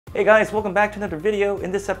Hey guys, welcome back to another video.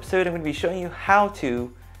 In this episode, I'm going to be showing you how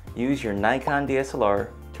to use your Nikon DSLR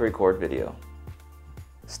to record video.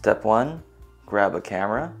 Step 1, grab a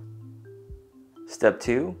camera. Step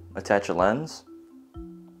 2, attach a lens.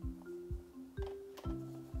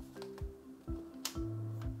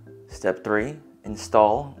 Step 3,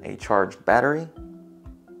 install a charged battery.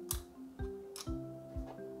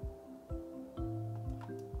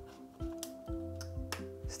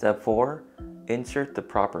 Step 4, insert the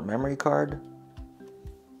proper memory card.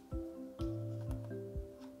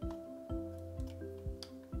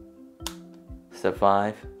 Step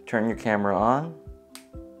 5, turn your camera on.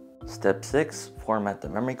 Step 6, format the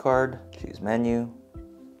memory card. Choose menu.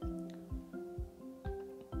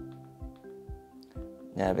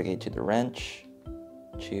 Navigate to the wrench.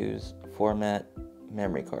 Choose format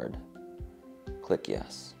memory card. Click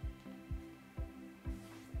yes.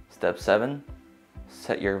 Step 7,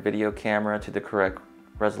 set your video camera to the correct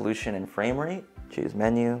resolution and frame rate. Choose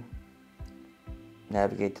menu.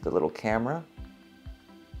 Navigate to the little camera.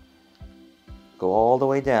 Go all the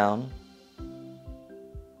way down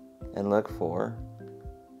and look for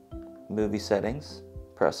movie settings.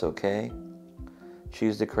 Press OK.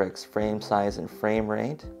 Choose the correct frame size and frame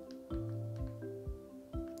rate.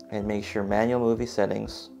 And make sure manual movie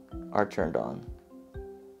settings are turned on.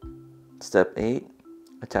 Step 8,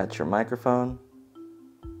 attach your microphone.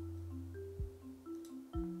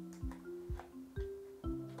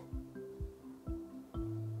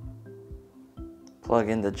 Plug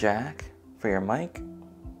in the jack for your mic.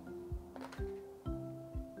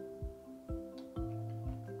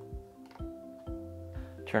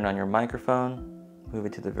 Turn on your microphone, move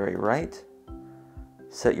it to the very right.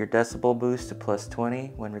 Set your decibel boost to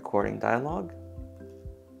 +20 when recording dialogue.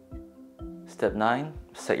 Step 9,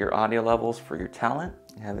 set your audio levels for your talent.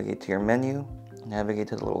 Navigate to your menu, navigate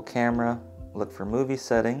to the little camera, look for movie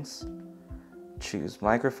settings, choose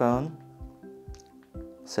microphone,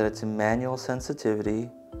 set it to manual sensitivity,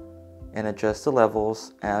 and adjust the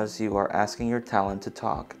levels as you are asking your talent to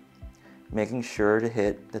talk, making sure to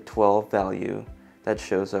hit the 12 value that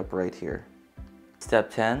shows up right here. Step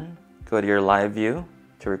 10, go to your live view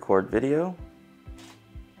to record video.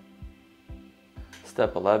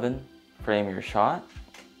 Step 11, frame your shot.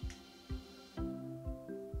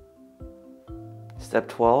 Step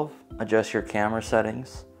 12, adjust your camera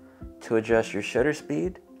settings. To adjust your shutter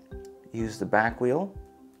speed, use the back wheel.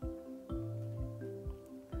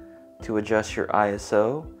 To adjust your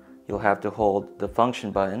ISO, you'll have to hold the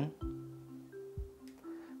function button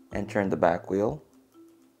and turn the back wheel.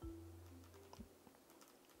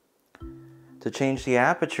 To change the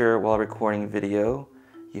aperture while recording video,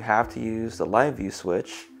 you have to use the live view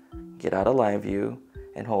switch. Get out of live view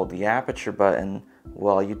and hold the aperture button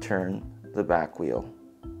while you turn the back wheel.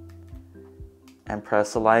 And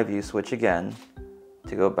press the live view switch again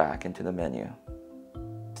to go back into the menu.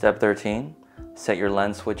 Step 13, set your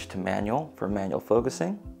lens switch to manual for manual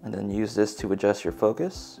focusing, and then use this to adjust your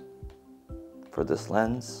focus for this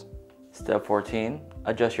lens. Step 14,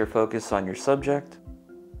 adjust your focus on your subject.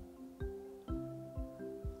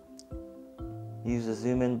 Use the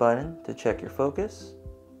zoom in button to check your focus.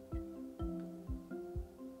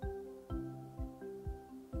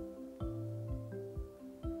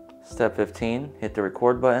 Step 15, hit the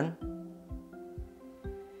record button.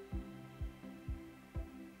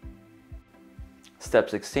 Step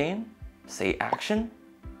 16, say action.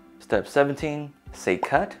 Step 17, say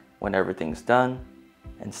cut when everything's done.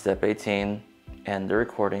 And step 18, end the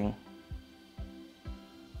recording.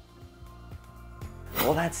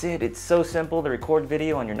 Well, that's it. It's so simple to record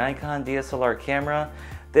video on your Nikon DSLR camera.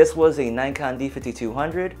 This was a Nikon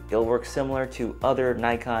D5200. It'll work similar to other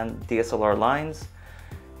Nikon DSLR lines.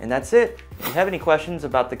 And that's it. If you have any questions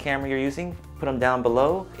about the camera you're using, put them down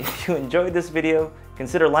below. If you enjoyed this video,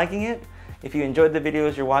 consider liking it. If you enjoyed the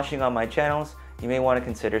videos you're watching on my channels, you may want to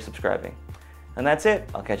consider subscribing. And that's it.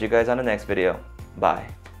 I'll catch you guys on the next video. Bye.